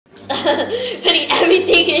putting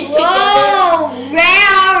everything in together. Whoa,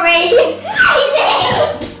 very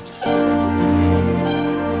exciting!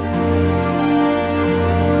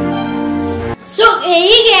 So, hey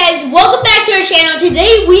guys, welcome back to our channel.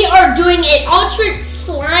 Today we are doing an ultra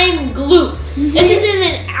slime glue. This isn't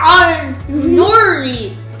an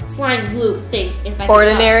ordinary slime glue thing. If I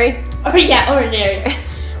Ordinary? Or yeah, ordinary.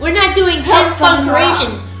 We're not doing 10 fun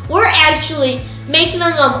creations. We're actually making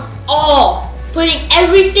them all. Putting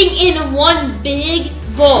everything in one big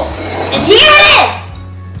bowl. And here it is!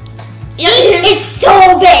 Yep, It's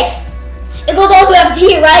so big! It goes all the way up to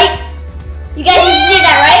here, right? You guys can see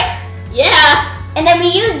that, right? Yeah. And then we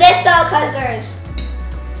use this because there's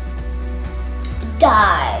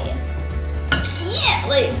dye. Yeah,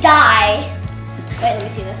 like Dye. Wait, let me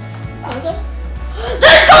see this.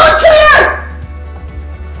 There's gold glitter!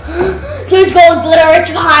 There's gold glitter.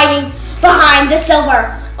 It's hiding behind the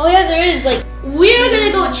silver. Oh yeah, there is. Like, we're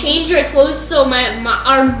gonna go change our clothes so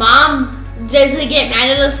our mom doesn't get mad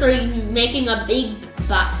at us for making a big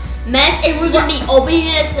mess, and we're gonna be opening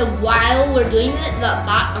this while we're doing it,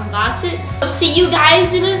 unbox it. I'll see you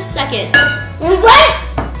guys in a second.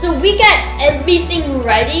 What? So we got everything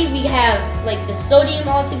ready. We have like the sodium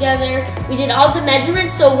all together. We did all the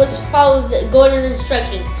measurements, so let's go to the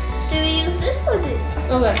instructions. Do we use this or this?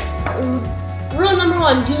 Okay. Rule number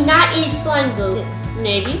 1, do not eat slime glue.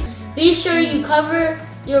 Maybe. Be sure you cover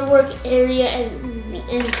your work area and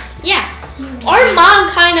yeah. Our mom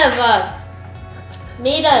kind of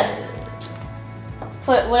made us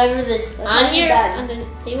put whatever this on here on the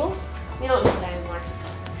table. We don't need that anymore.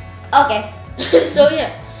 Okay. So yeah.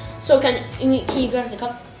 So can you grab the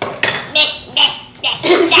cup?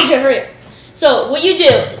 Hurry up. So what you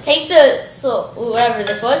do, take the whatever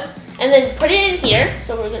this was, and then put it in here.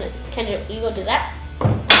 So we're gonna you go do that.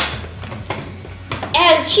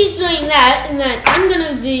 As she's doing that, and then I'm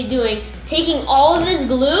gonna be taking all of this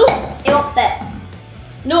glue. It won't fit.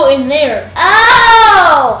 No, in there.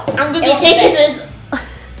 Oh! I'm gonna be taking this.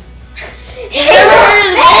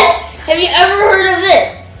 Have you ever heard of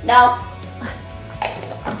this? No.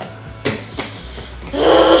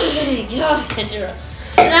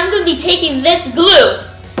 And I'm gonna be taking this glue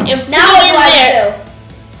and putting Now it in there.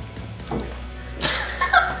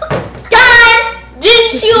 Done!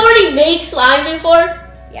 Didn't you already make slime before?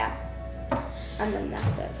 Yeah. I'm the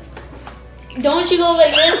master. Don't you go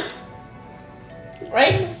like this?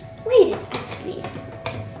 Right? Sprayed it at me.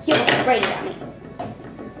 You sprayed it at me.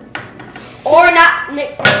 Or not.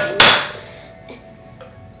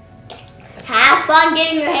 Have fun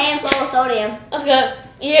getting your hand full of sodium. Let's go.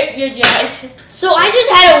 You're dry. So I just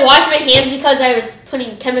had to wash my hands because I was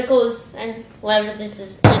putting chemicals and whatever this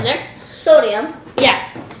is in there. Sodium.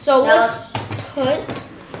 Yeah. So let's put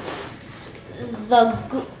the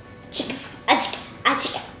glue.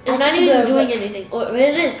 It's not even doing anything. Or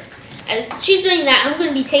it is. As she's doing that, I'm going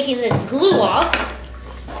to be taking this glue off.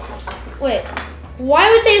 Wait. Why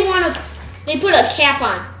would they want to? They put a cap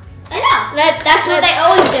on. I know. That's what they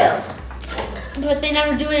always do. But they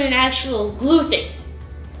never do it in actual glue things.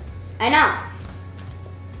 I know.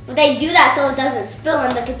 But they do that so it doesn't spill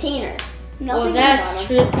in the container. Well, that's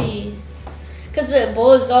trippy. Because the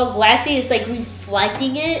bowl is all glassy, it's like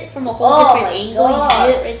reflecting it from a whole different angle. You see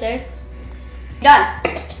it right there? Done.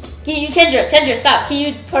 Kendra, stop. Can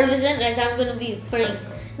you pour this in as I'm going to be putting...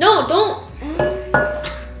 No, don't.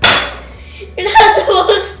 You're not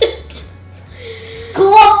supposed to.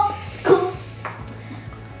 Cool.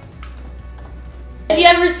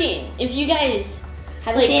 If you guys...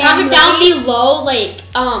 Haven't seen comment down below,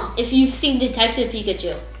 if you've seen Detective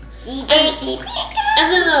Pikachu.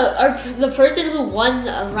 And then the person who won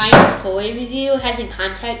Ryan's toy review hasn't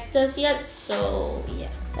contacted us yet, so yeah.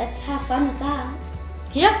 Let's have fun with that.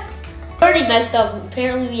 Yep. Already messed up.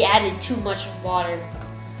 Apparently we added too much water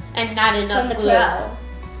and not enough glue.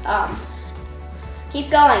 Keep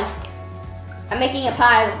going. I'm making a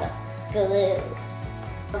pie with the glue.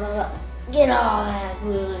 Get all that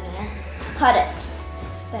glue in there. Cut it.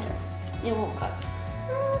 Better. It won't cut.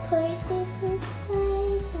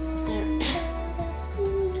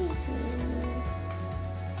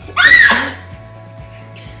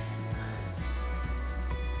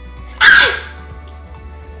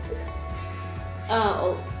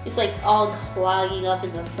 Oh, it's like all clogging up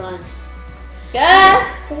in the front. Yeah.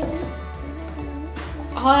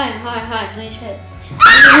 Hi, nice head.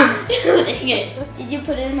 Did you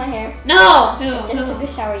put it in my hair? No. I just took a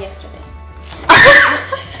shower yesterday.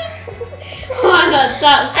 Oh my God,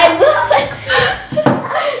 stop. I will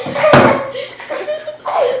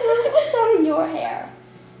put some in your hair.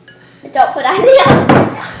 Don't put any on.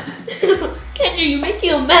 Kendra, you're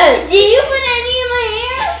making a mess. Did you put any in my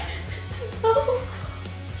hair?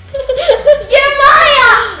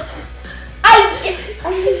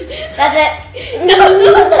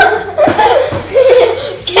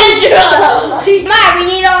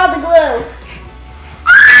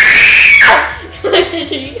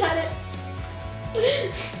 Kendra, you got it.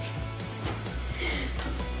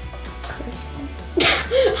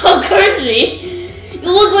 Oh, curse me!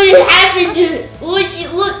 Look what happened to. Look.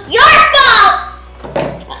 Your fault.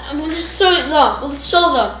 We'll just show them. We'll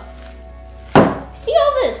show them. See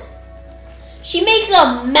all this? She makes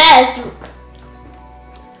a mess.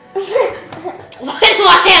 Why do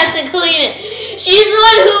I have to clean it? She's the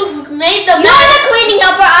one who made the mess. You're the cleaning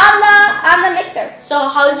helper. I'm the mixer. So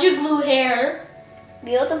how's your glue hair?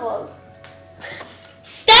 Beautiful.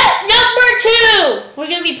 Step number 2. We're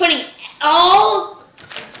gonna be putting all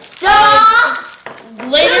the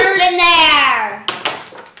glitter in there.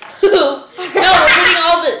 No, we're putting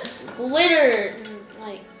all the glitter,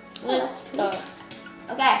 like this stuff.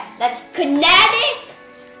 Okay, that's kinetic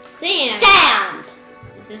sand.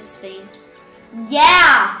 Is this stained?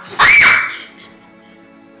 Yeah.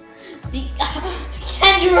 See,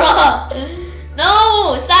 Kendra.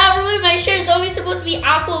 No, stop ruining my shirt. It's only supposed to be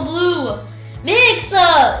aqua blue. Mix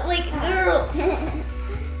up, like girl.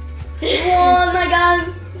 Oh my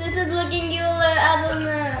god, this is looking cooler. I don't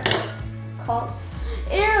know.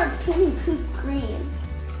 Ew, it's turning poop green.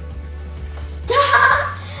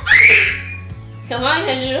 Stop! Come on,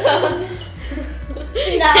 Kendra. No,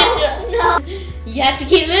 Kendra. no. You have to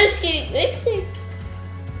keep mixing.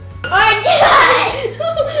 Alright,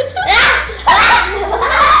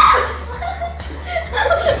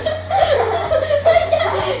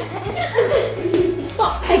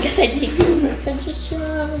 I guess I take you for Kendra's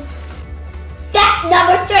job. Step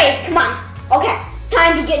number 3. Come on. Okay,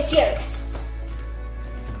 time to get serious.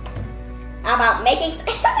 How about making?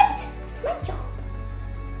 Stop it! My job.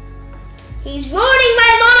 He's ruining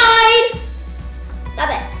my line. Stop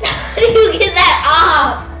it! How do you get that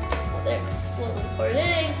off? Oh, there, slowly pour it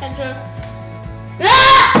in, Kendra.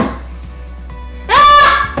 Ah!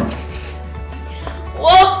 Ah!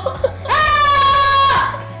 Whoa! Ah!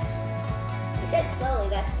 You said slowly.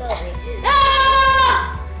 That's slowly.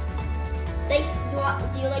 Ah!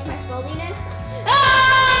 Do you like my slowliness? Ah!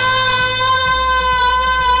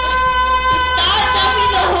 Stop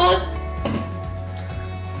dumping the whole.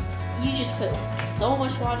 You just put so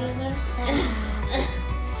much water in there.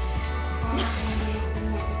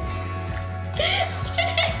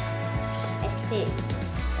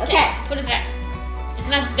 Okay. Put it back. It's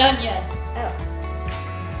not done yet. Oh.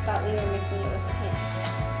 Thought we were mixing it with our hands.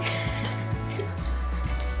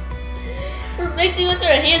 We're mixing with our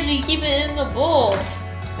hands. We keep it in the bowl.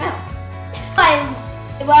 Oh.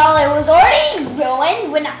 Well, it was already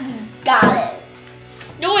ruined when I got it.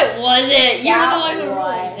 No, it wasn't. You were the one who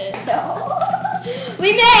ruined it. No.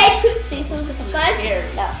 We made poopsie slime.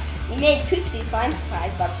 No. We made poopsie slime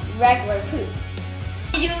surprise, but regular poop.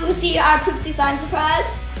 Did you see our poopsie slime surprise?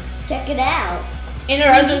 Check it out. In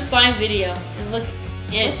our other slime video. And look.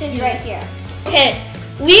 Which is right here. Okay.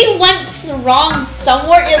 We went wrong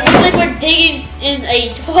somewhere. It looks like we're digging in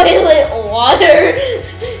a toilet water.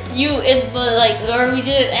 Or we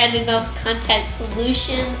didn't add enough contact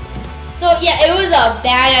solutions. So yeah, it was a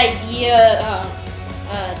bad idea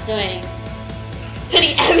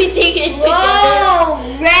putting everything in together.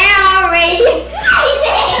 Whoa, very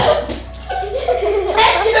exciting!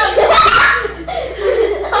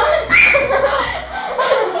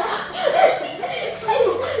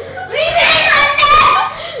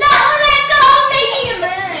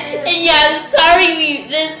 And yeah, sorry,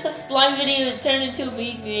 this slime video turned into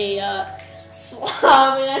being a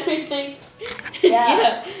slime and everything.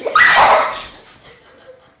 Yeah.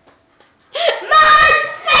 My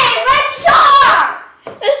favorite star!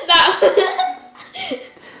 That's not.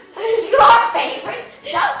 Your favorite?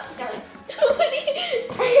 Don't silly.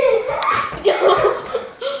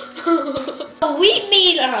 We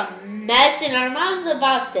made a mess and our mom's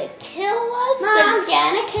about to kill us. Mom's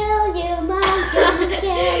gonna kill you. Mom's gonna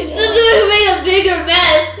kill you. Since we made a bigger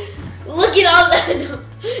mess, look at all that.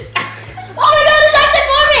 Oh my god, it's active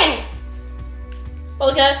forming!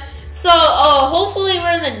 Okay, so hopefully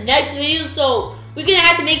we're in the next video. So we're gonna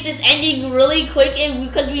have to make this ending really quick, and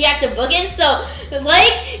because we have to book it. So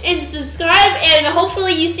like and subscribe, and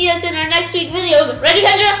hopefully you see us in our next week video. Ready,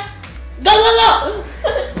 Kendra? Go, go, go!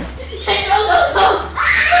 Go, go, go!